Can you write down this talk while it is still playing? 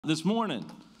This morning,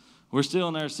 we're still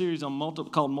in our series on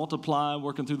called Multiply,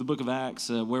 working through the book of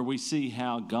Acts, where we see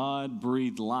how God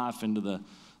breathed life into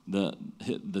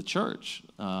the church.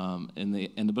 In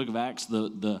the book of Acts,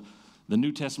 the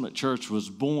New Testament church was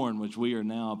born, which we are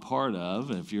now a part of.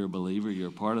 If you're a believer, you're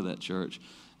a part of that church.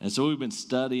 And so we've been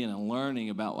studying and learning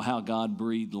about how God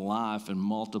breathed life and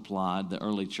multiplied the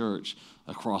early church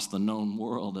across the known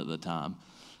world at the time.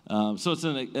 So it's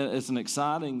an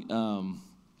exciting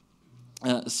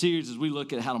series as we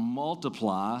look at how to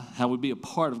multiply, how we be a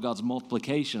part of God's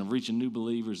multiplication of reaching new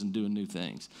believers and doing new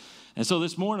things. And so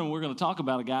this morning we're going to talk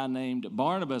about a guy named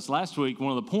Barnabas. Last week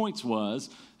one of the points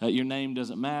was your name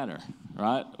doesn't matter,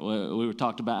 right? We were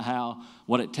talked about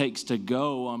what it takes to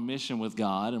go on mission with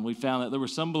God, and we found that there were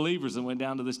some believers that went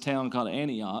down to this town called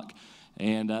Antioch,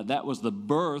 and that was the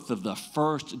birth of the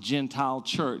first Gentile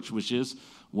church, which is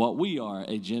what we are,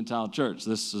 a Gentile church.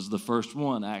 This is the first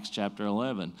one, Acts chapter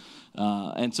 11.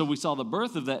 And so we saw the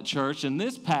birth of that church. In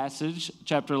this passage,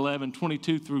 chapter 11,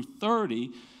 22 through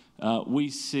 30, we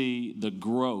see the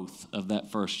growth of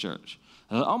that first church.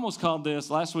 I almost called this,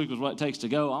 last week was what it takes to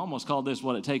go. I almost called this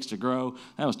what it takes to grow.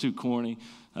 That was too corny.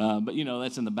 But,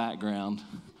 that's in the background.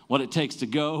 What it takes to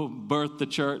go, birth the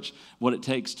church, what it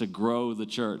takes to grow the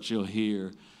church, you'll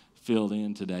hear filled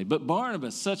in today. But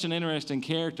Barnabas, such an interesting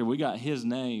character. We got his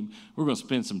name. We're going to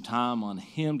spend some time on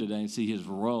him today and see his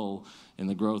role in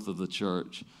the growth of the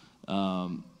church.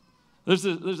 There's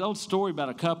an old story about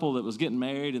a couple that was getting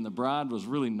married, and the bride was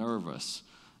really nervous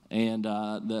and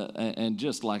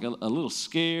just like a little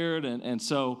scared. And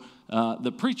so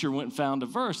the preacher went and found a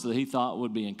verse that he thought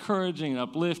would be encouraging and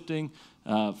uplifting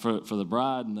for the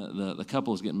bride and the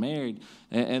couple is getting married.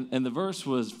 And the verse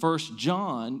was 1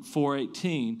 John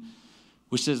 4:18,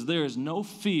 which says, "There is no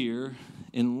fear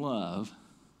in love,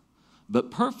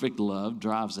 but perfect love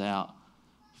drives out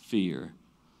fear."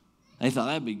 They thought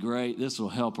that'd be great. This will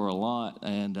help her a lot.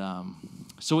 And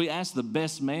so we asked the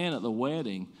best man at the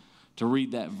wedding to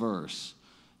read that verse.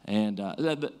 And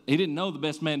he didn't know, the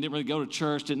best man didn't really go to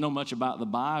church, didn't know much about the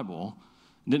Bible,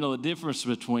 didn't know the difference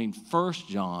between 1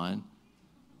 John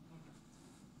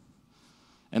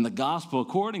and the gospel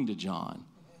according to John.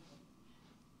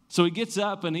 So he gets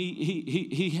up and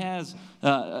he has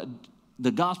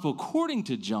the gospel according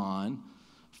to John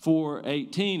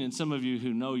 4:18. And some of you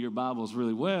who know your Bibles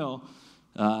really well,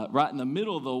 right in the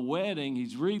middle of the wedding,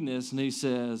 he's reading this and he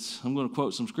says, I'm going to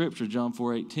quote some scripture, John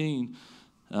 4:18.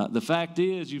 The fact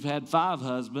is, you've had 5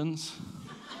 husbands,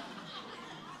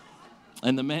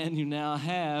 and the man you now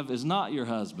have is not your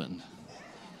husband.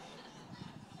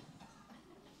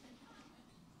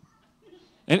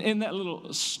 And in that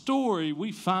little story,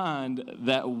 we find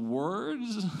that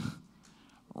words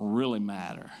really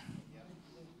matter.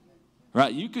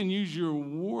 Right? You can use your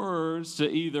words to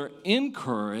either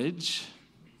encourage,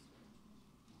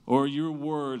 or your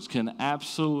words can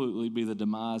absolutely be the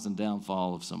demise and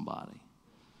downfall of somebody.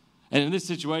 And in this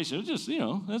situation, it's just,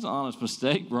 that's an honest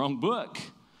mistake, wrong book.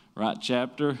 Right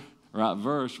chapter, right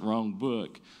verse, wrong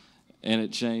book. And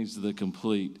it changed the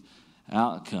complete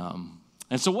outcome.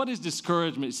 And so what is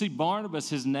discouragement? See, Barnabas,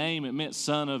 his name, it meant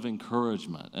son of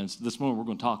encouragement. And this morning we're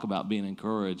going to talk about being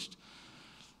encouraged,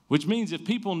 which means if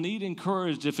people need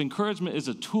encouraged, if encouragement is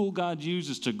a tool God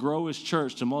uses to grow his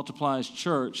church, to multiply his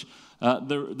church,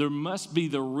 there must be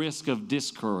the risk of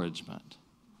discouragement.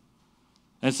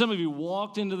 And some of you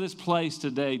walked into this place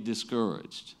today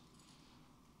discouraged.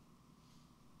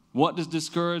 What does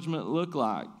discouragement look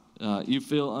like? You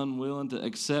feel unwilling to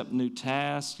accept new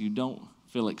tasks. You don't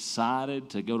feel excited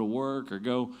to go to work or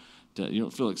you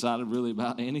don't feel excited really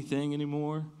about anything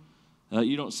anymore.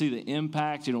 You don't see the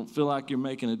impact. You don't feel like you're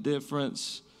making a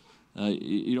difference.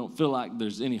 You don't feel like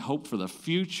there's any hope for the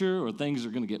future or things are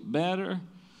going to get better.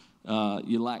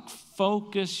 You lack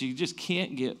focus. You just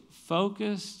can't get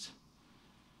focused.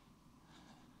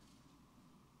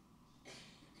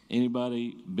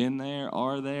 Anybody been there,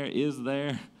 are there, is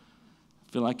there?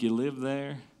 Feel like you live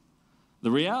there?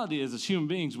 The reality is, as human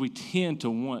beings, we tend to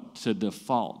want to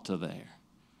default to there.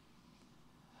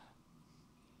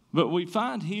 But we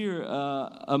find here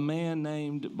a man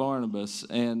named Barnabas,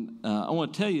 and I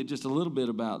want to tell you just a little bit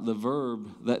about the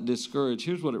verb that discourage.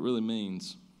 Here's what it really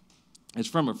means. It's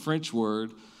from a French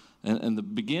word, and the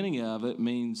beginning of it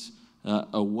means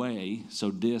away,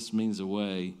 so dis means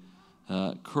away.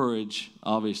 Courage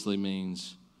obviously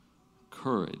means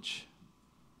courage.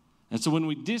 And so when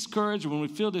we discourage, when we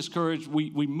feel discouraged,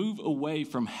 we move away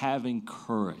from having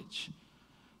courage.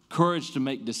 courage to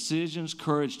make decisions,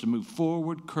 courage to move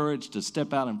forward, courage to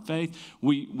step out in faith.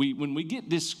 When we get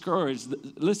discouraged,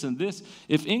 listen,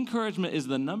 if encouragement is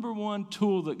the number one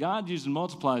tool that God uses in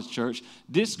Multiplies Church,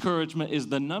 discouragement is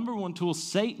the number one tool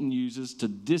Satan uses to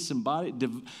disembody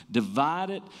it, divide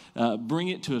it, bring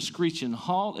it to a screeching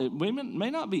halt. It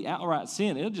may not be outright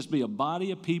sin. It'll just be a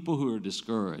body of people who are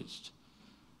discouraged,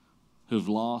 who've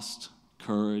lost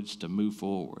courage to move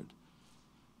forward.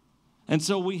 And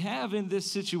so we have in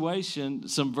this situation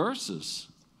some verses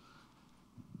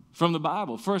from the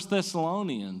Bible. 1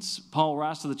 Thessalonians, Paul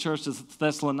writes to the church of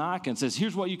Thessalonica and says,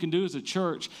 here's what you can do as a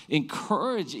church.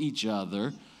 Encourage each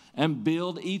other and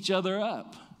build each other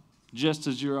up, just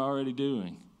as you're already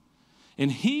doing. In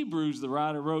Hebrews, the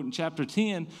writer wrote in chapter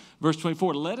 10, verse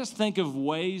 24, let us think of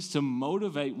ways to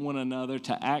motivate one another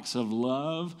to acts of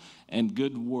love and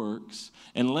good works.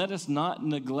 And let us not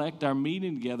neglect our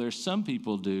meeting together, as some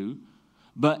people do,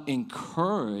 but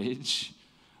encourage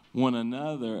one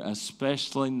another,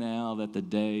 especially now that the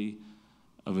day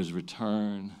of his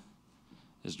return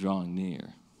is drawing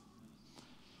near.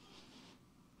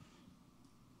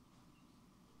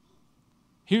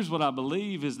 Here's what I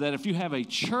believe is that if you have a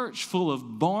church full of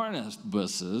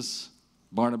Barnabases,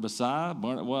 well, I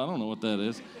don't know what that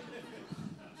is.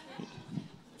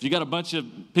 If you got a bunch of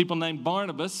people named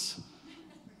Barnabas,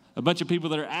 a bunch of people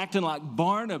that are acting like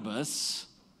Barnabas,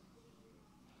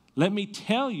 let me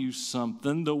tell you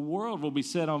something, the world will be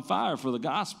set on fire for the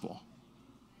gospel.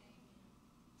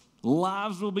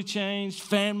 Lives will be changed,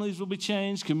 families will be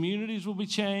changed, communities will be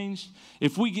changed.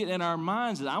 If we get in our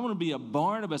minds that I want to be a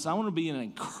Barnabas, I want to be an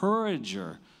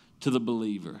encourager to the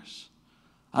believers.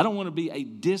 I don't want to be a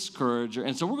discourager.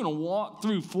 And so we're going to walk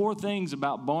through 4 things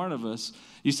about Barnabas.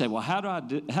 You say, well, how do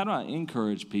I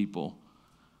encourage people?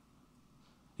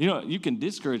 You know, you can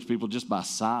discourage people just by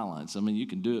silence. I mean, you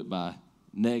can do it by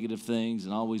negative things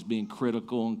and always being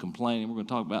critical and complaining. We're going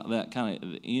to talk about that kind of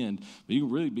at the end. But you can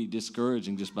really be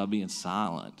discouraging just by being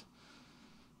silent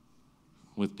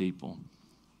with people.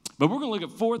 But we're going to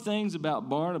look at 4 things about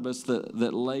Barnabas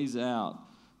that lays out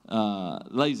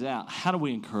how do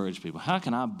we encourage people? How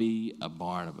can I be a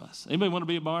Barnabas? Anybody want to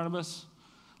be a Barnabas?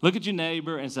 Look at your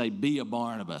neighbor and say, be a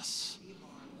Barnabas.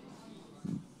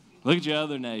 Look at your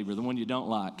other neighbor, the one you don't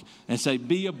like, and say,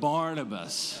 be a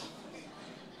Barnabas.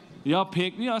 Y'all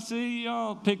picked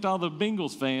all the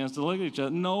Bengals fans to look at each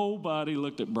other. Nobody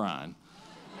looked at Brian.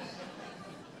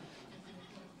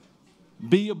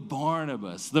 Be a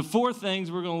Barnabas. The 4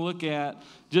 things we're going to look at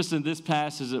just in this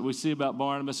passage that we see about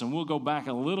Barnabas, and we'll go back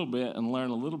a little bit and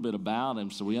learn a little bit about him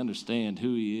so we understand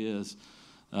who he is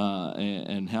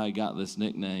and how he got this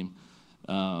nickname.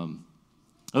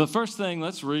 The first thing,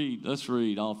 let's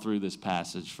read all through this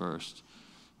passage first.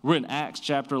 We're in Acts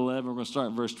chapter 11. We're going to start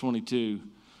in verse 22.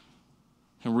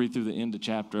 And read through the end of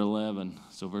chapter 11,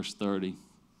 so verse 30.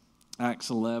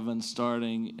 Acts 11,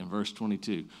 starting in verse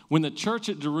 22. When the church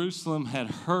at Jerusalem had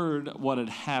heard what had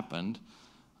happened,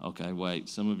 okay, wait,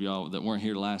 some of y'all that weren't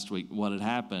here last week, what had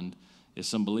happened is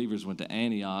some believers went to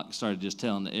Antioch, started just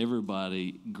telling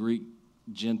everybody, Greek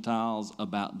Gentiles,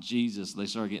 about Jesus. They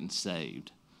started getting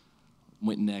saved.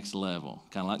 Went next level,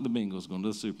 kind of like the Bengals going to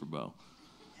the Super Bowl.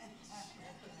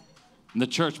 And the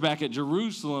church back at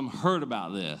Jerusalem heard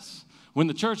about this. When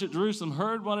the church at Jerusalem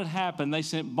heard what had happened, they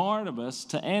sent Barnabas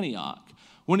to Antioch.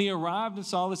 When he arrived and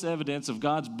saw this evidence of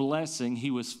God's blessing,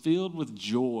 he was filled with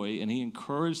joy, and he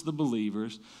encouraged the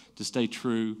believers to stay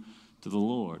true to the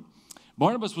Lord.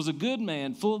 Barnabas was a good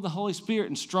man, full of the Holy Spirit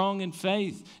and strong in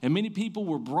faith, and many people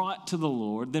were brought to the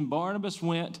Lord. Then Barnabas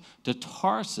went to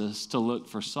Tarsus to look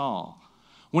for Saul.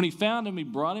 When he found him, he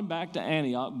brought him back to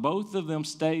Antioch. Both of them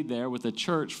stayed there with the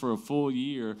church for a full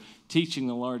year, teaching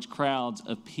the large crowds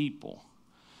of people.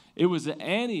 It was at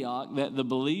Antioch that the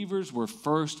believers were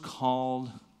first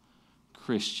called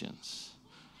Christians.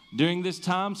 During this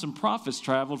time, some prophets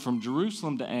traveled from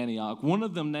Jerusalem to Antioch. One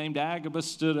of them, named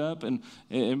Agabus, stood up, and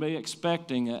be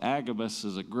expecting Agabus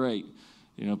is a great,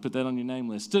 put that on your name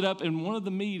list, stood up in one of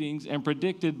the meetings and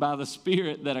predicted by the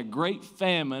Spirit that a great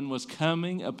famine was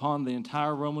coming upon the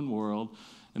entire Roman world,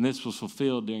 and this was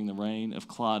fulfilled during the reign of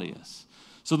Claudius.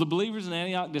 So the believers in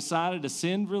Antioch decided to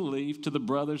send relief to the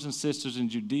brothers and sisters in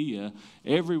Judea,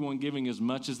 everyone giving as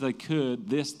much as they could.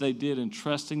 This they did,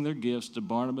 entrusting their gifts to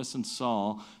Barnabas and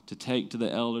Saul to take to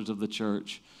the elders of the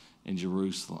church in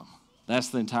Jerusalem. That's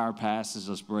the entire passage.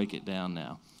 Let's break it down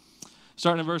now.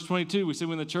 Starting in verse 22, we see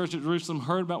when the church at Jerusalem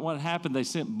heard about what happened, they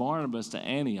sent Barnabas to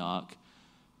Antioch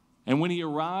And when he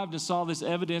arrived and saw this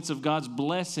evidence of God's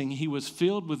blessing, he was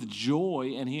filled with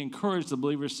joy, and he encouraged the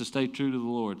believers to stay true to the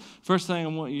Lord. First thing I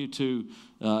want you to,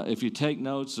 if you take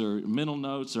notes or mental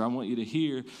notes, or I want you to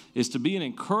hear, is to be an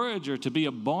encourager, to be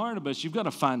a Barnabas, you've got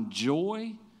to find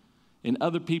joy in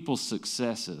other people's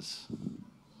successes.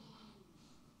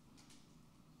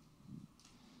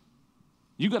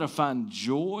 You've got to find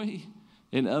joy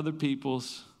in other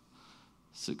people's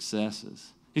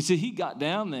successes. You see, he got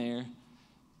down there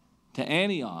to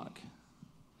Antioch.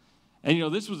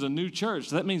 And, this was a new church.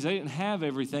 So that means they didn't have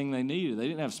everything they needed. They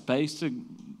didn't have space to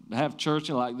have church.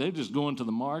 Like, they're just going to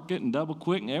the market and double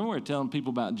quick and everywhere telling people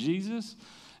about Jesus.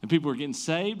 And people are getting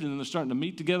saved, and then they're starting to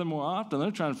meet together more often.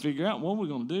 They're trying to figure out, what are we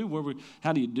going to do?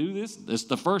 How do you do this? It's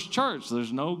the first church.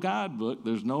 There's no guidebook.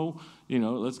 There's no,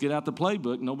 let's get out the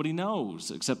playbook. Nobody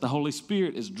knows, except the Holy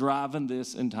Spirit is driving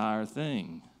this entire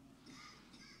thing.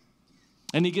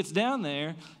 And he gets down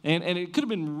there, and it could have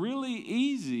been really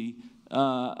easy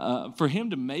for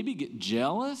him to maybe get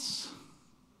jealous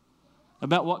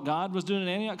about what God was doing in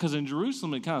Antioch, because in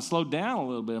Jerusalem it kind of slowed down a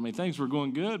little bit. I mean, things were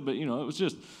going good, but it was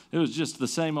just the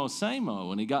same old.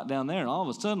 And he got down there, and all of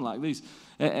a sudden, like these,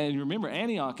 and remember,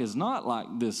 Antioch is not like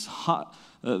this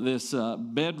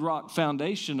bedrock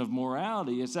foundation of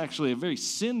morality. It's actually a very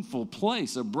sinful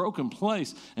place, a broken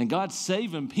place, and God's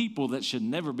saving people that should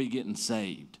never be getting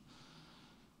saved.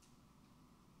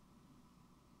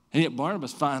 And yet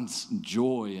Barnabas finds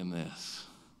joy in this.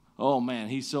 Oh, man,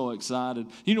 he's so excited.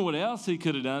 You know what else he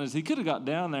could have done is he could have got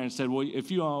down there and said, well,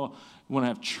 if you all want to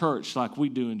have church like we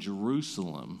do in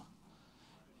Jerusalem,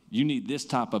 you need this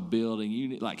type of building.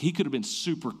 He could have been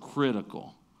super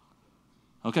critical,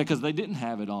 okay, because they didn't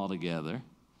have it all together.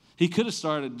 He could have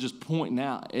started just pointing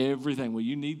out everything. Well,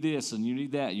 you need this and you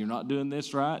need that. You're not doing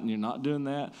this right and you're not doing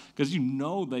that, because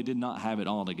they did not have it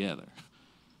all together.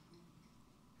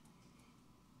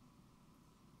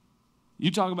 You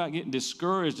talk about getting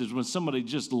discouraged is when somebody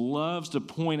just loves to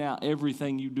point out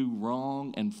everything you do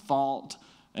wrong and fault,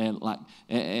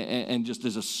 and just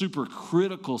there's a super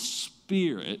critical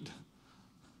spirit,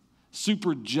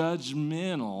 super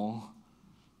judgmental,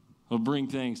 will bring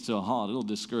things to a halt. It'll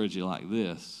discourage you like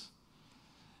this.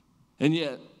 And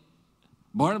yet,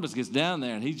 Barnabas gets down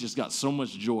there and he's just got so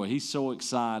much joy. He's so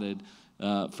excited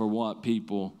for what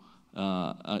people.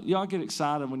 Y'all get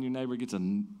excited when your neighbor gets a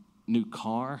new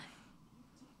car?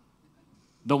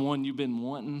 The one you've been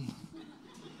wanting,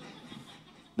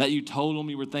 that you told them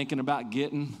you were thinking about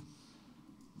getting.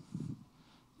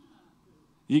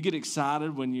 You get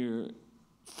excited when your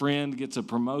friend gets a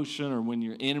promotion, or when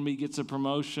your enemy gets a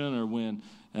promotion, or when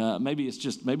maybe it's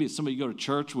somebody you go to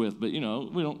church with, but we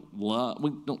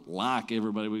don't like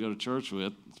everybody we go to church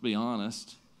with. Let's be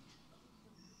honest.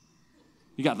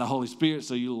 You got the Holy Spirit,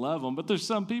 so you love them, but there's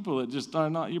some people that just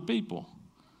are not your people.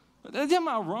 Am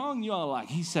I wrong? You all like,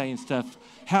 he's saying stuff.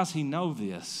 How's he know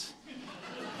this?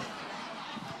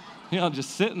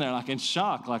 Just sitting there like in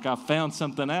shock, like I found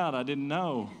something out I didn't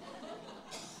know.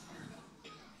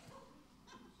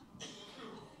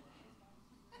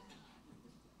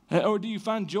 Or do you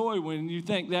find joy when you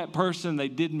think that person, they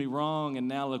did me wrong, and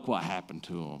now look what happened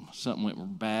to them? Something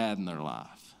went bad in their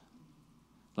life.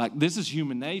 Like, this is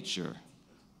human nature.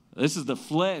 This is the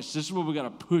flesh. This is what we got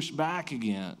to push back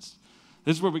against.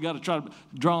 This is where we got to try to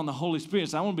draw on the Holy Spirit.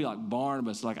 So I want to be like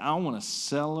Barnabas. Like, I want to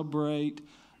celebrate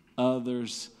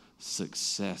others'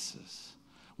 successes.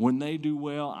 When they do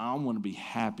well, I want to be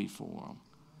happy for them.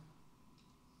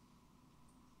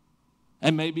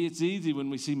 And maybe it's easy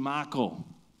when we see Michael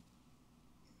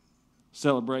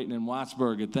celebrating in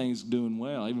Whitesburg and things doing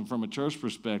well, even from a church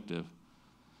perspective.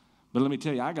 But let me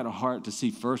tell you, I got a heart to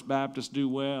see First Baptist do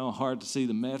well, a heart to see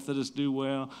the Methodists do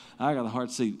well. I got a heart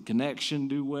to see Connection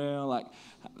do well. Like,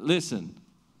 listen,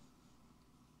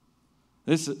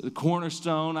 this is the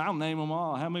Cornerstone. I'll name them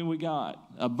all. How many we got?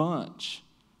 A bunch.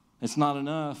 It's not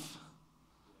enough.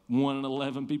 1 in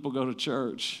 11 people go to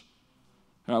church.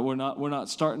 All right, we're not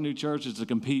starting new churches to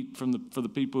compete for the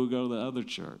people who go to the other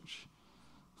church.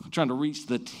 We're trying to reach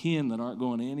the 10 that aren't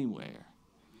going anywhere.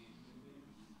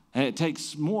 And it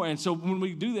takes more. And so when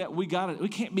we do that, we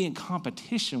can't be in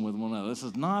competition with one another. This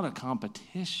is not a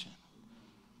competition.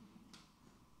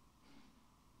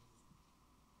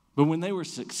 But when they were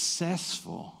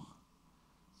successful,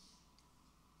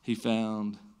 he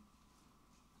found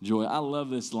joy. I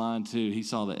love this line too. He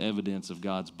saw the evidence of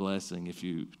God's blessing. If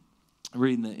you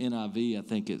read in the NIV, I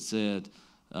think it said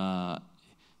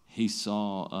he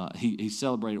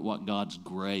celebrated what God's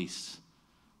grace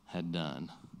had done.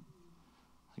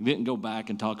 He didn't go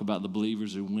back and talk about the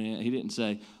believers who went. He didn't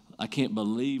say, I can't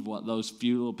believe what those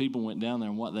few little people went down there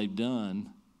and what they've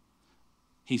done.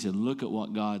 He said, look at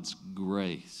what God's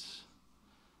grace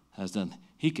has done.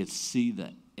 He could see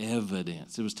the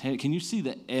evidence. Can you see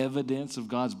the evidence of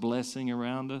God's blessing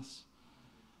around us?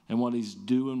 And what he's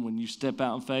doing when you step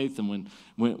out in faith, and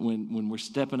when we're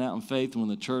stepping out in faith, and when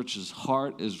the church's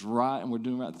heart is right and we're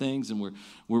doing right things, and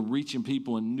we're reaching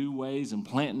people in new ways and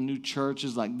planting new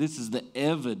churches, like this is the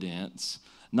evidence,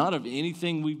 not of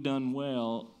anything we've done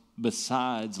well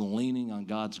besides leaning on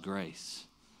God's grace.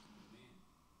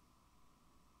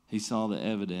 He saw the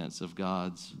evidence of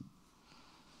God's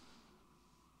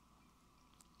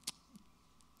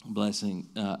blessing.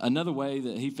 Another way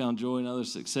that he found joy and other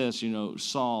success,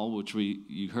 Saul, which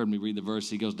you heard me read the verse,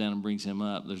 he goes down and brings him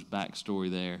up. There's backstory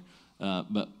there.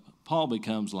 But Paul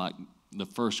becomes like the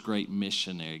first great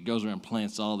missionary. He goes around,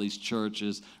 plants all these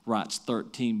churches, writes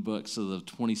 13 books of the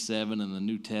 27 in the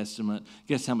New Testament.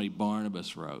 Guess how many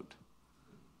Barnabas wrote?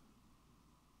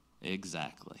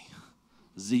 Exactly.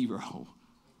 0.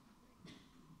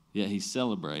 Yet he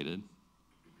celebrated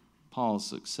Paul's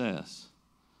success.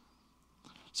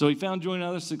 So he found joy in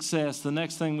other success. The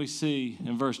next thing we see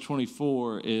in verse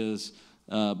 24 is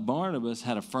Barnabas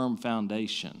had a firm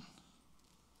foundation.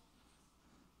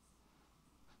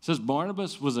 It says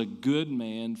Barnabas was a good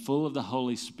man, full of the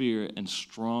Holy Spirit and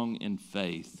strong in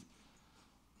faith.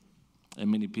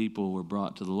 And many people were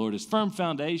brought to the Lord. His firm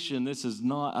foundation, this is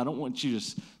not, I don't want you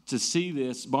to see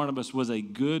this. Barnabas was a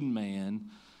good man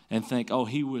and think, oh,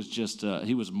 he was just, morally,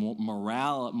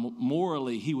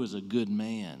 he was a good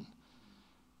man.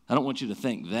 I don't want you to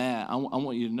think that. I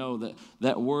want you to know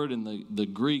that word in the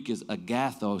Greek is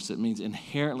agathos. It means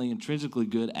inherently, intrinsically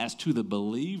good. As to the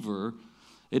believer,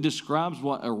 it describes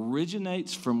what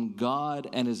originates from God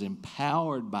and is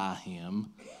empowered by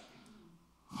him.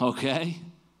 Okay?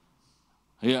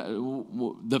 Yeah,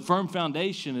 the firm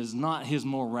foundation is not his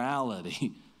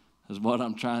morality, is what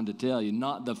I'm trying to tell you.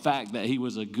 Not the fact that he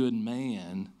was a good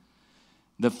man.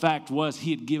 The fact was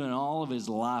he had given all of his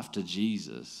life to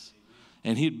Jesus.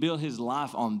 And he had built his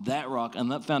life on that rock, on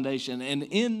that foundation. And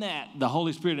in that, the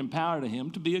Holy Spirit empowered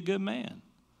him to be a good man.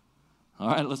 All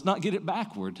right, let's not get it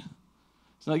backward.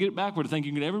 Let's not get it backward to think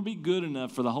you could ever be good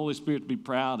enough for the Holy Spirit to be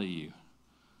proud of you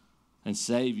and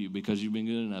save you because you've been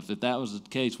good enough. If that was the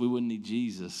case, we wouldn't need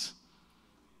Jesus.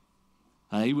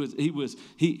 He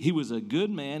was a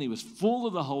good man. He was full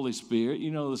of the Holy Spirit.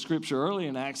 The scripture earlier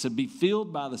in Acts said, be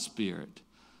filled by the Spirit.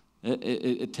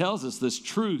 It tells us this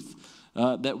truth.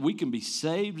 That we can be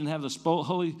saved and have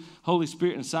the Holy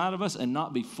Spirit inside of us and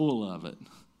not be full of it.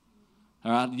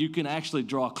 All right, you can actually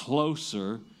draw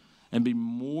closer and be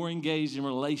more engaged in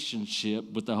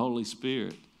relationship with the Holy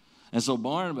Spirit. And so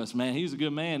Barnabas, man, he's a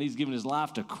good man. He's given his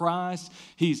life to Christ.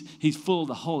 He's full of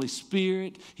the Holy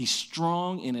Spirit. He's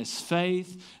strong in his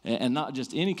faith, and not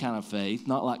just any kind of faith,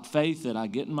 not like faith that I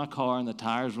get in my car and the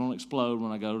tires won't explode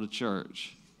when I go to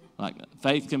church. Like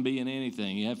faith can be in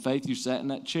anything. You have faith, you sat in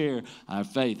that chair. I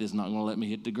have faith, it's not going to let me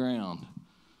hit the ground.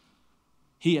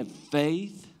 He had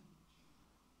faith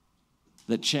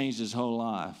that changed his whole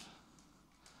life.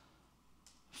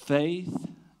 Faith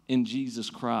in Jesus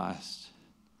Christ.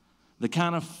 The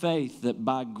kind of faith that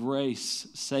by grace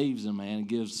saves a man and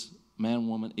gives man and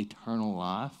woman eternal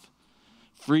life.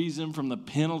 Frees him from the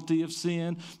penalty of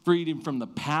sin, freed him from the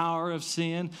power of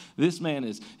sin. This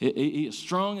man he is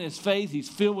strong in his faith. He's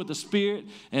filled with the Spirit.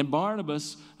 And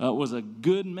Barnabas was a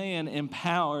good man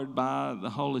empowered by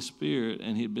the Holy Spirit,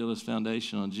 and he built his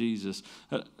foundation on Jesus.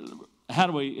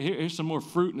 Here's some more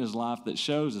fruit in his life that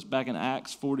shows us back in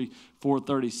Acts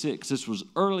 44:36. This was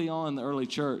early on in the early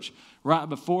church. Right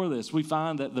before this, we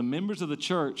find that the members of the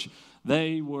church,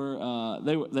 they were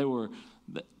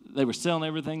selling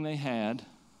everything they had.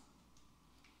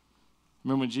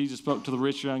 Remember when Jesus spoke to the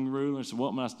rich young ruler and said,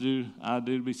 what must I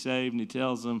do to be saved? And he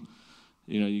tells them,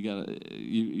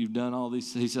 you've done all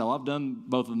these. He said, I've done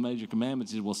both of the major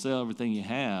commandments. He said, well, sell everything you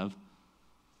have,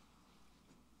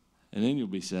 and then you'll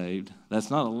be saved. That's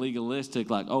not a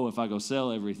legalistic, like, if I go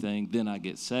sell everything, then I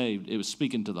get saved. It was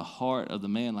speaking to the heart of the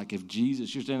man. Like if you're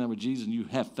standing there with Jesus and you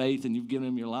have faith and you've given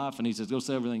him your life, and he says, go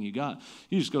sell everything you got.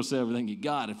 You just go sell everything you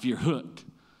got if you're hooked.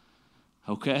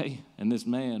 Okay? And this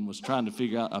man was trying to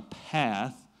figure out a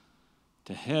path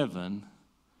to heaven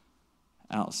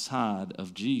outside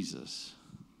of Jesus.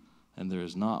 And there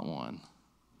is not one.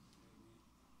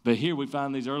 But here we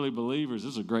find these early believers.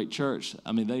 This is a great church.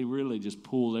 I mean, they really just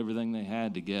pulled everything they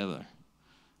had together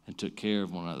and took care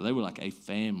of one another. They were like a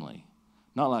family.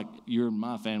 Not like you're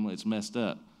my family, it's messed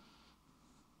up.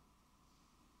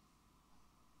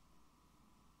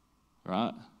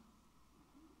 Right?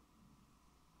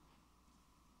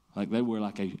 Like they were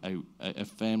like a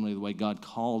family the way God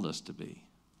called us to be.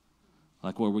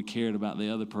 like where we cared about the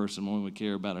other person more than we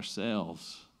care about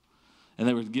ourselves. And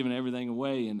they were giving everything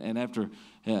away. And after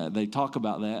they talk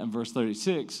about that in verse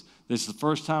 36, this is the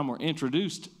first time we're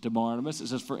introduced to Barnabas. It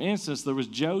says, for instance, there was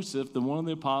Joseph, the one of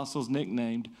the apostles,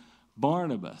 nicknamed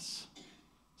Barnabas.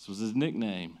 This was his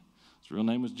nickname. His real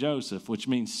name was Joseph, which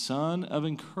means son of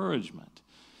encouragement.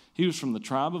 He was from the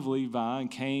tribe of Levi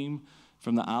and came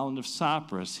from the island of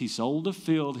Cyprus. He sold a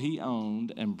field he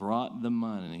owned and brought the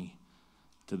money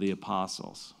to the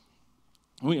apostles.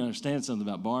 We understand something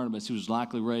about Barnabas. He was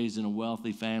likely raised in a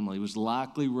wealthy family. He was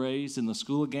likely raised in the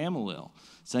school of Gamaliel,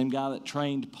 same guy that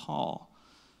trained Paul,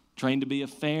 trained to be a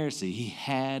Pharisee. He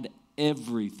had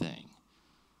everything.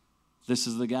 This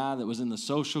is the guy that was in the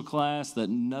social class that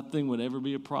nothing would ever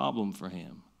be a problem for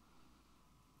him.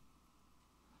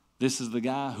 This is the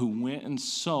guy who went and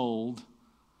sold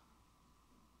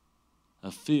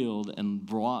a field and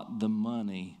brought the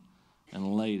money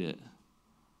and laid it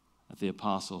at the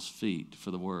apostles' feet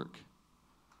for the work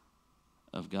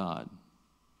of God.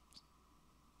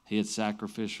 He had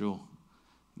sacrificial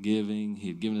giving. He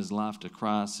had given his life to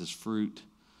Christ. His fruit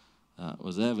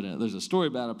was evident. There's a story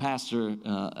about a pastor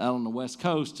out on the West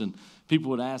Coast, and people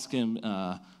would ask him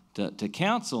to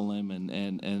counsel him,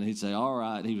 and he'd say, all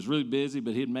right. He was really busy,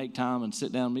 but he'd make time and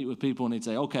sit down and meet with people, and he'd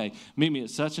say, okay, meet me at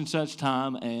such and such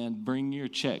time and bring your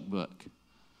checkbook.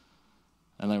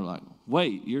 And they were like,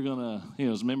 wait, you're going to,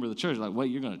 as a member of the church, like, wait,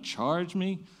 you're going to charge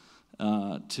me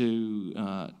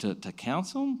to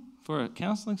counsel for a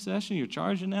counseling session? You're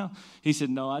charging now? He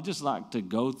said, no, I just like to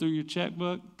go through your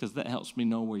checkbook because that helps me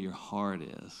know where your heart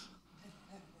is.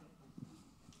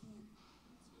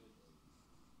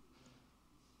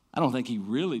 I don't think he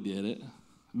really did it. It'd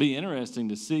be interesting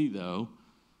to see, though,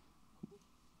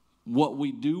 what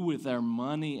we do with our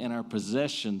money and our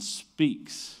possessions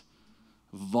speaks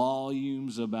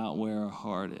volumes about where our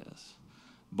heart is.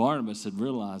 Barnabas had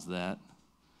realized that.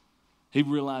 He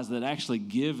realized that actually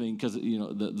giving, because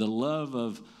the love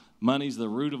of money is the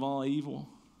root of all evil.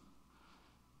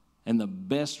 And the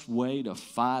best way to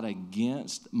fight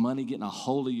against money getting a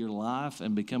hold of your life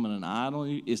and becoming an idol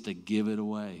is to give it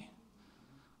away.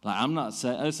 Like, I'm not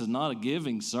saying, this is not a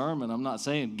giving sermon. I'm not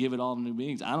saying give it all to new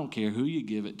beings. I don't care who you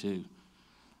give it to.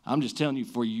 I'm just telling you,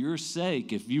 for your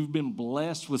sake, if you've been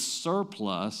blessed with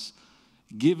surplus,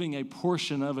 giving a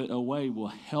portion of it away will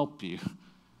help you,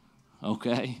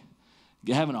 okay?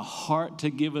 Having a heart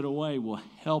to give it away will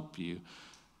help you.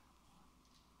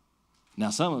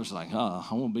 Now, some of us are like, oh,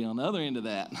 I want to be on the other end of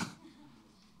that.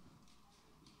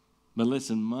 But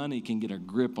listen, money can get a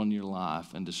grip on your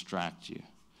life and distract you.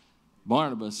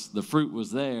 Barnabas, the fruit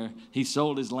was there. He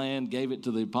sold his land, gave it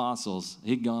to the apostles.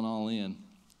 He'd gone all in.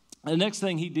 The next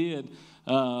thing he did,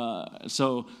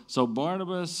 so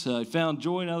Barnabas found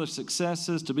joy in other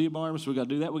successes. To be a Barnabas, we got to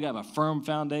do that. We got to have a firm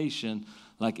foundation.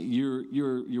 Like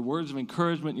your words of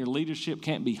encouragement, your leadership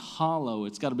can't be hollow.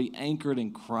 It's got to be anchored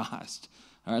in Christ.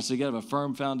 All right, so you got to have a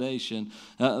firm foundation.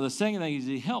 The second thing is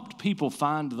he helped people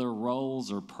find their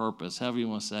roles or purpose, however you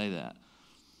want to say that.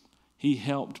 He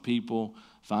helped people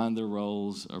find their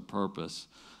roles or purpose.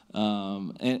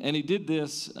 And he did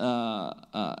this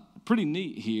pretty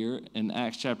neat here in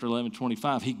Acts chapter 11,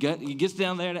 25. He gets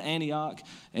down there to Antioch,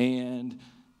 and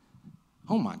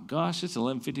oh my gosh, it's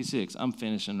 11:56. I'm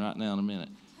finishing right now in a minute.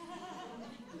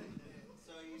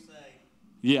 So you say?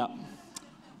 Yeah.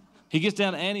 He gets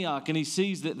down to Antioch, and he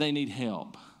sees that they need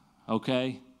help,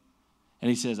 okay? And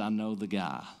he says, I know the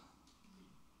guy.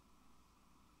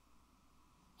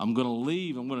 I'm going to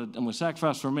leave. I'm going to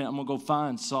sacrifice for a minute. I'm going to go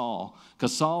find Saul.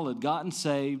 Because Saul had gotten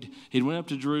saved. He went up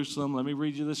to Jerusalem. Let me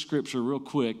read you this scripture real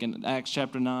quick in Acts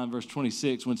chapter 9, verse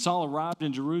 26. When Saul arrived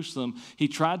in Jerusalem, he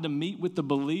tried to meet with the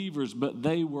believers, but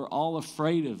they were all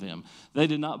afraid of him. They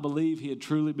did not believe he had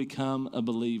truly become a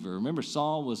believer. Remember,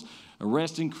 Saul was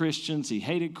arresting Christians. He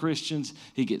hated Christians.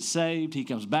 He gets saved. He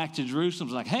comes back to Jerusalem.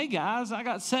 He's like, hey, guys, I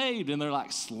got saved. And they're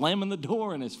like slamming the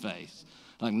door in his face.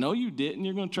 Like, no, you didn't.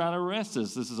 You're going to try to arrest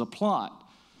us. This is a plot.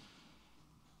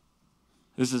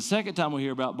 This is the second time we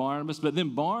hear about Barnabas. But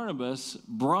then Barnabas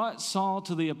brought Saul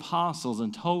to the apostles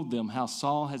and told them how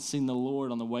Saul had seen the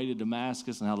Lord on the way to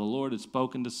Damascus and how the Lord had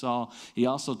spoken to Saul. He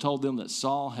also told them that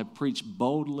Saul had preached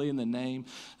boldly in the name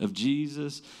of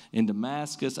Jesus in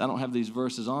Damascus. I don't have these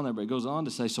verses on there, but it goes on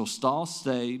to say, so Saul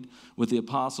stayed with the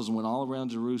apostles and went all around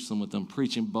Jerusalem with them,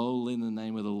 preaching boldly in the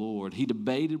name of the Lord. He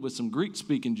debated with some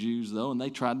Greek-speaking Jews, though, and they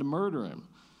tried to murder him.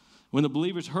 When the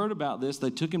believers heard about this, they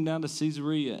took him down to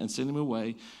Caesarea and sent him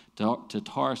away to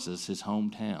Tarsus, his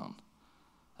hometown.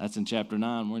 That's in chapter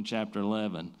 9. We're in chapter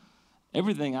 11.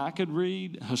 Everything I could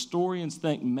read, historians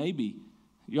think maybe,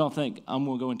 y'all think I'm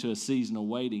going to go into a season of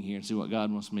waiting here and see what God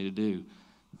wants me to do.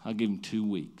 I'll give him 2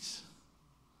 weeks.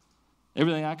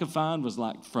 Everything I could find was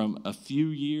like from a few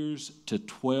years to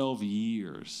 12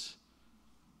 years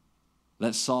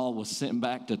that Saul was sent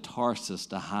back to Tarsus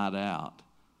to hide out.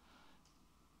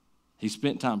 He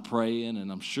spent time praying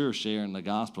and I'm sure sharing the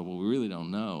gospel, but we really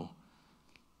don't know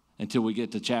until we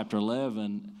get to chapter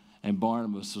 11 and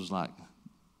Barnabas was like,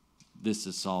 this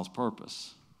is Saul's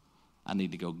purpose. I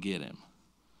need to go get him.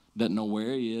 Doesn't know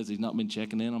where he is. He's not been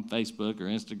checking in on Facebook or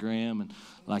Instagram. And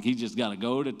like he just got to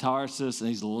go to Tarsus and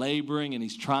he's laboring and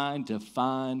he's trying to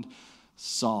find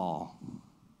Saul.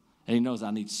 And he knows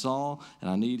I need Saul and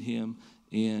I need him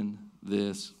in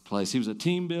this place. He was a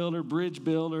team builder, bridge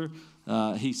builder.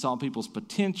 He saw people's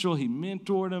potential. He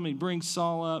mentored them. He brings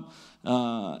Saul up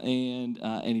and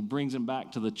he brings him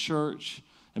back to the church.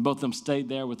 And both of them stayed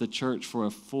there with the church for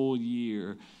a full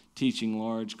year, teaching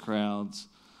large crowds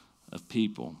of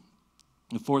people.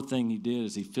 The fourth thing he did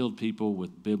is he filled people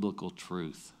with biblical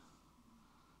truth.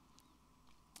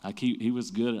 Like he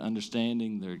was good at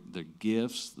understanding their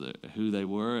gifts, who they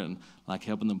were, and like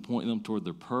helping them, point them toward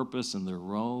their purpose and their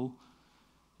role.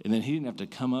 And then he didn't have to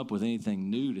come up with anything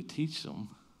new to teach them.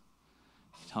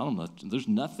 He taught them that there's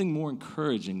nothing more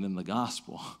encouraging than the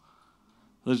gospel.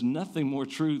 There's nothing more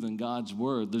true than God's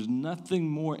word. There's nothing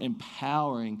more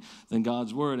empowering than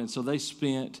God's word. And so they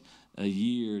spent a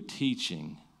year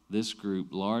teaching this group,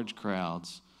 large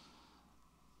crowds,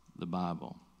 the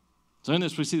Bible. So in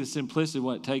this, we see the simplicity of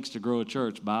what it takes to grow a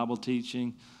church. Bible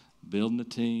teaching, building a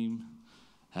team,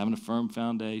 having a firm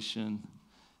foundation.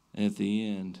 And at the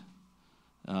end,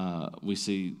 we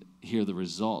see here the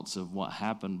results of what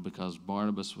happened because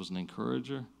Barnabas was an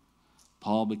encourager.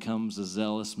 Paul becomes a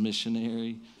zealous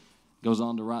missionary, goes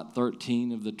on to write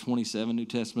 13 of the 27 New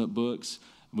Testament books.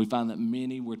 We find that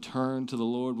many were turned to the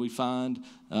Lord. We find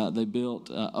they built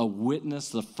a witness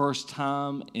the first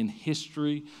time in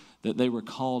history that they were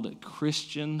called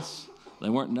Christians. They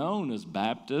weren't known as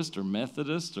Baptist or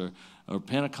Methodist or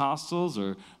Pentecostals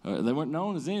or they weren't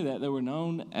known as any of that. They were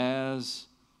known as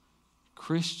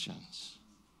Christians,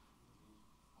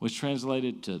 which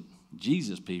translated to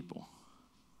Jesus people.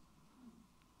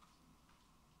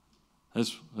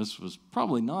 This was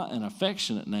probably not an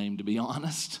affectionate name, to be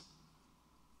honest.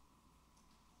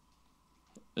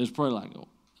 It's probably like,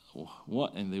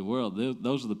 what in the world?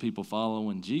 Those are the people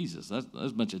following Jesus. There's a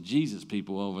bunch of Jesus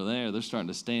people over there. They're starting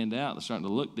to stand out. They're starting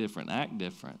to look different, act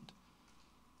different.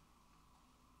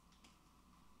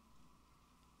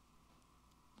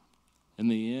 In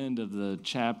the end of the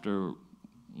chapter,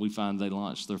 we find they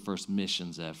launched their first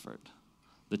missions effort.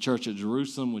 The church at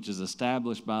Jerusalem, which is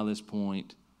established by this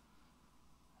point,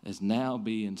 is now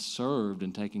being served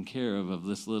and taken care of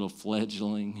this little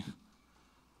fledgling,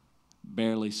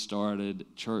 barely started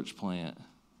church plant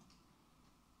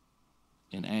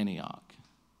in Antioch.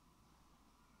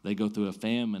 They go through a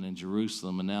famine in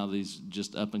Jerusalem, and now these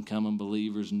just up-and-coming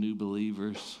believers, new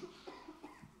believers,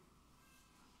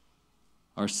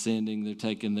 are sending, they're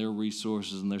taking their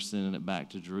resources and they're sending it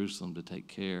back to Jerusalem to take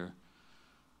care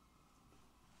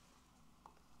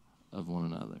of one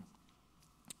another.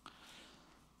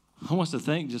 I want us to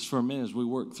think just for a minute as we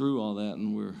work through all that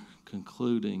and we're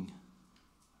concluding.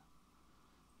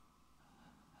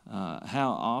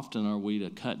 How often are we to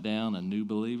cut down a new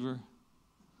believer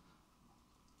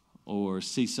or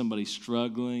see somebody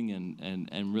struggling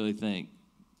and really think,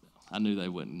 I knew they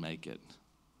wouldn't make it.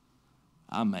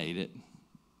 I made it.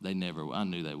 I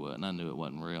knew they wouldn't. I knew it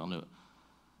wasn't real. I knew it.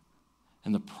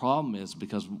 And the problem is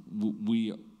because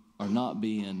we are not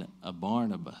being a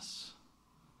Barnabas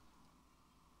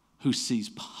who sees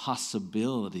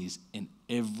possibilities in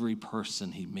every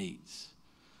person he meets,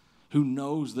 who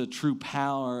knows the true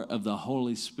power of the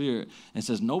Holy Spirit and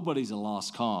says nobody's a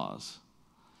lost cause.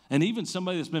 And even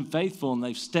somebody that's been faithful and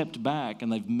they've stepped back and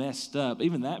they've messed up,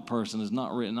 even that person is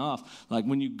not written off. Like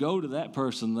when you go to that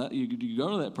person, you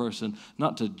go to that person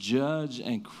not to judge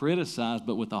and criticize,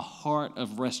 but with a heart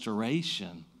of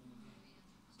restoration.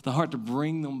 The heart to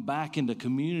bring them back into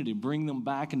community, bring them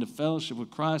back into fellowship with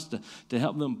Christ, to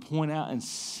help them point out and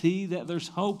see that there's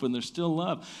hope and there's still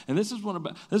love. And this is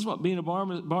what being a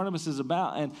Barnabas is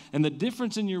about. And the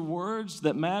difference in your words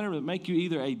that matter, that make you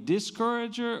either a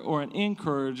discourager or an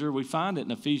encourager, we find it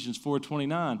in Ephesians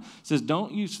 4:29. It says,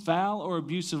 don't use foul or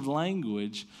abusive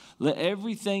language. Let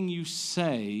everything you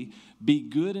say be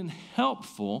good and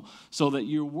helpful so that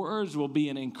your words will be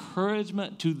an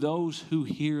encouragement to those who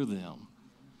hear them.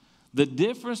 The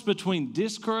difference between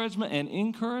discouragement and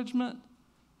encouragement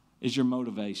is your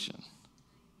motivation.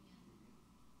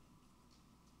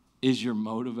 Is your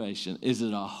motivation? Is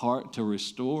it a heart to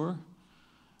restore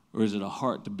or is it a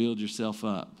heart to build yourself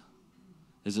up?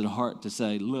 Is it a heart to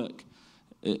say, look,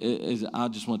 I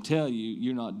just want to tell you,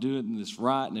 you're not doing this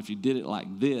right, and if you did it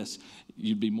like this,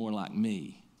 you'd be more like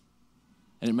me.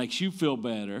 And it makes you feel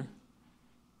better.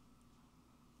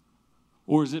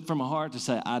 Or is it from a heart to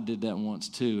say, I did that once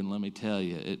too, and let me tell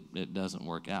you, it doesn't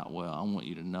work out well. I want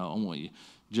you to know. I want you,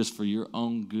 just for your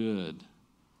own good,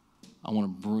 I want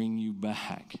to bring you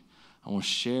back. I want to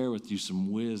share with you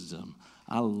some wisdom.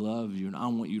 I love you, and I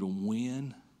want you to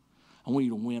win. I want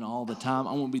you to win all the time.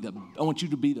 I want you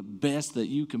to be the best that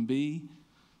you can be.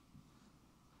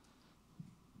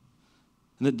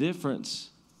 And the difference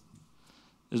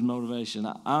is motivation.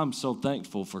 I'm so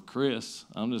thankful for Chris.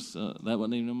 I'm just, that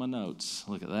wasn't even in my notes.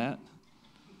 Look at that.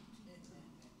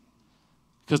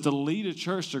 Because to lead a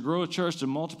church, to grow a church, to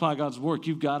multiply God's work,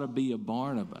 you've got to be a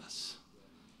Barnabas.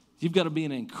 You've got to be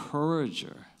an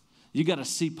encourager. You've got to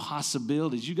see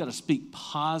possibilities. You've got to speak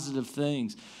positive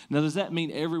things. Now, does that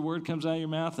mean every word comes out of your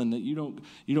mouth and that you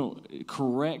don't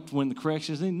correct when the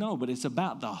correction is needed? No, but it's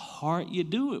about the heart you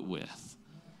do it with.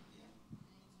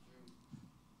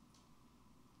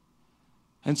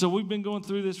 And so we've been going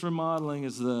through this remodeling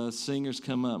as the singers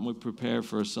come up and we prepare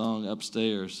for a song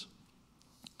upstairs.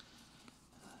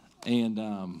 And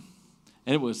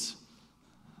it was,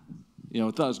 I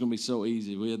thought it was going to be so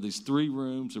easy. We had these 3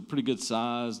 rooms, they're pretty good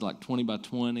size, like 20 by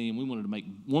 20, and we wanted to make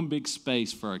one big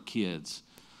space for our kids.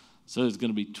 So it's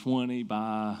going to be 20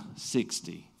 by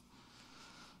 60.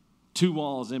 2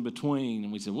 walls in between,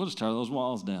 and we said, we'll just tear those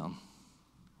walls down.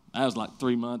 That was like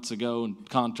 3 months ago and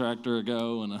contractor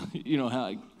ago, and you know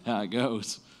how it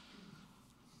goes.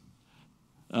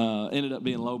 Ended up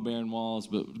being low-bearing walls,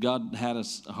 but God had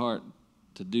us a heart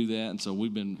to do that, and so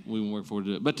we've been working forward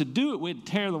to do it. But to do it, we'd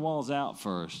tear the walls out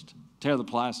first, tear the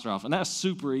plaster off, and that's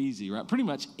super easy, right? Pretty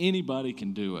much anybody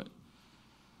can do it.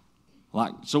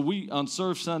 So we, on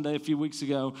Surf Sunday a few weeks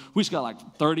ago, we just got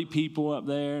like 30 people up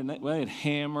there, and they had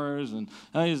hammers, and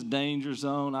it was a danger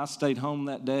zone. I stayed home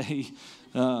that day.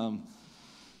 But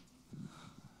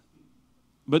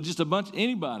just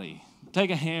anybody,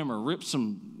 take a hammer, rip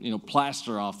some,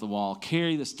 plaster off the wall,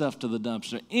 carry the stuff to the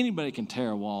dumpster. Anybody can tear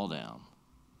a wall down.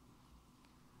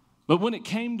 But when it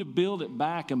came to build it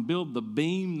back and build the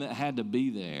beam that had to be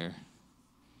there,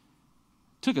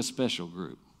 it took a special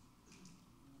group.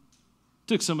 It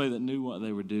took somebody that knew what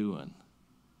they were doing.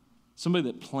 Somebody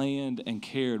that planned and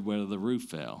cared whether the roof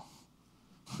fell.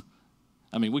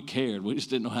 I mean, we cared. We just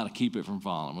didn't know how to keep it from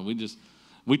falling.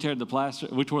 We tore the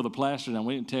plaster down.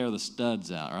 We didn't tear the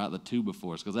studs out, right, the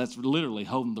 2x4s, because that's literally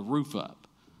holding the roof up.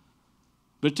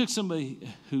 But it took somebody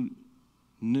who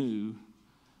knew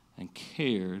and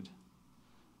cared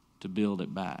to build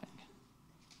it back.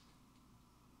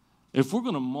 If we're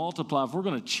going to multiply, if we're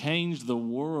going to change the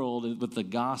world with the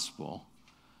gospel,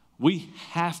 we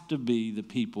have to be the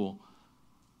people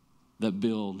that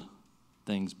build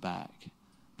things back,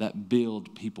 that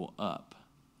build people up.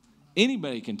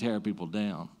 Anybody can tear people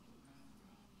down.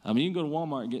 I mean, you can go to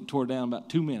Walmart and get tore down in about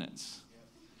 2 minutes.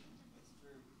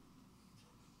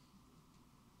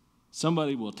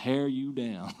 Somebody will tear you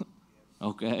down,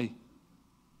 okay?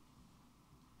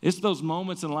 It's those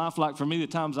moments in life, like for me, the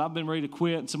times I've been ready to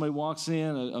quit and somebody walks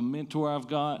in, a mentor I've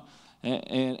got,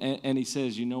 and he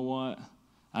says, you know what?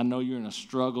 I know you're in a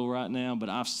struggle right now, but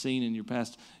I've seen in your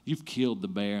past, you've killed the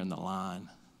bear in the lion.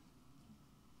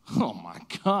 Oh, my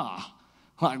God.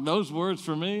 Like those words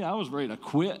for me, I was ready to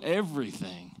quit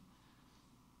everything.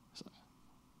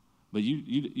 But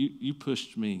you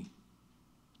pushed me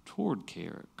toward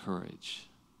courage,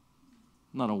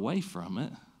 not away from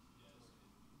it.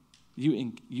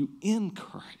 You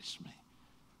encouraged me.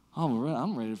 Oh,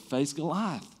 I'm ready to face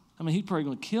Goliath. I mean, he's probably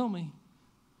going to kill me.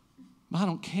 But I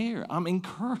don't care. I'm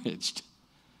encouraged.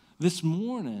 This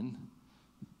morning,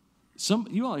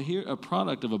 you ought to hear a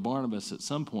product of a Barnabas at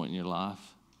some point in your life.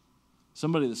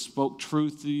 Somebody that spoke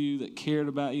truth to you, that cared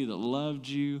about you, that loved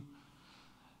you.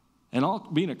 And all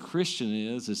being a Christian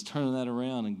is turning that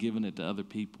around and giving it to other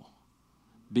people.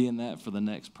 Being that for the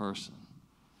next person.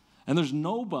 And there's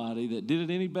nobody that did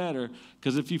it any better,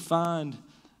 because if you find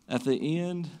at the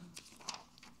end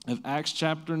of Acts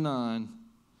chapter 9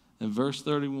 and verse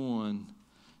 31, it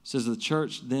says, the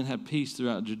church then had peace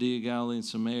throughout Judea, Galilee, and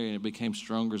Samaria, and it became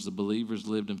stronger as the believers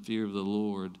lived in fear of the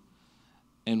Lord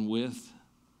and with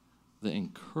the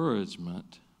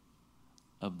encouragement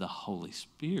of the Holy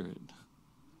Spirit.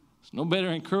 There's no better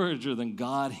encourager than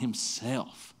God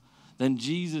himself, than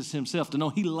Jesus himself, to know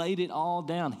he laid it all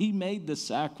down. He made the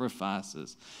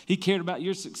sacrifices. He cared about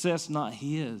your success, not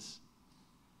his.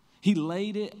 He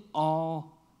laid it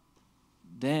all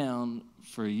down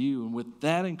for you. And with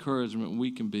that encouragement, we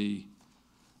can be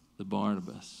the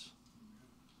Barnabas.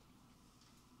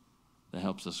 that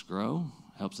helps us grow,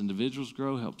 helps individuals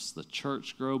grow, helps the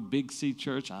church grow, Big C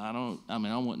Church. I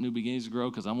want New Beginnings to grow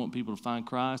because I want people to find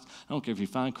Christ. I don't care if you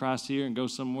find Christ here and go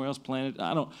somewhere else, plant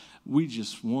it. We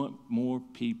just want more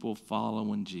people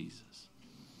following Jesus.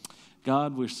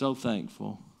 God, we're so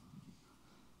thankful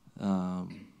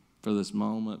for this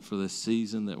moment, for this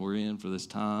season that we're in, for this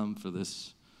time, for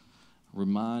this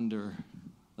reminder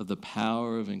of the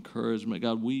power of encouragement.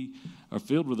 God, we are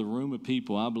filled with a room of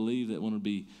people, I believe, that want to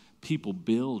be people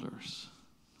builders.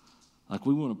 Like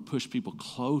we want to push people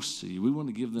close to you. We want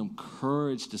to give them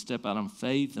courage to step out in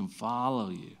faith and follow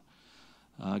you.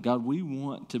 God, we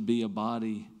want to be a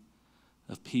body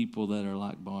of people that are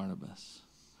like Barnabas.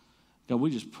 God, we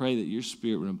just pray that your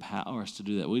Spirit would empower us to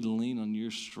do that. We'd lean on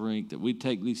your strength, that we'd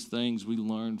take these things we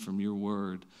learned from your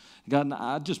word. God, and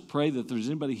I just pray that if there's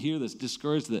anybody here that's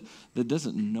discouraged that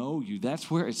doesn't know you,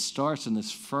 that's where it starts, in this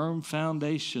firm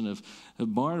foundation of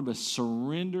Barnabas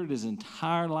surrendered his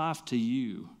entire life to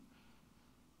you.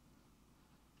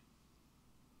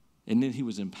 And then he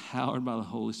was empowered by the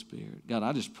Holy Spirit. God,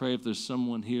 I just pray if there's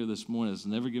someone here this morning that's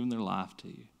never given their life to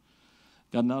you,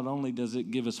 God, not only does it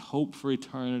give us hope for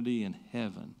eternity in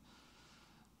heaven,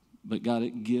 but God,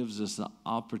 it gives us the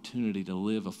opportunity to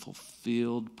live a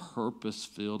fulfilled,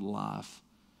 purpose-filled life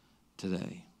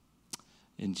today.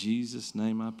 In Jesus'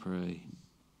 name I pray,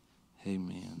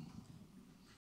 amen.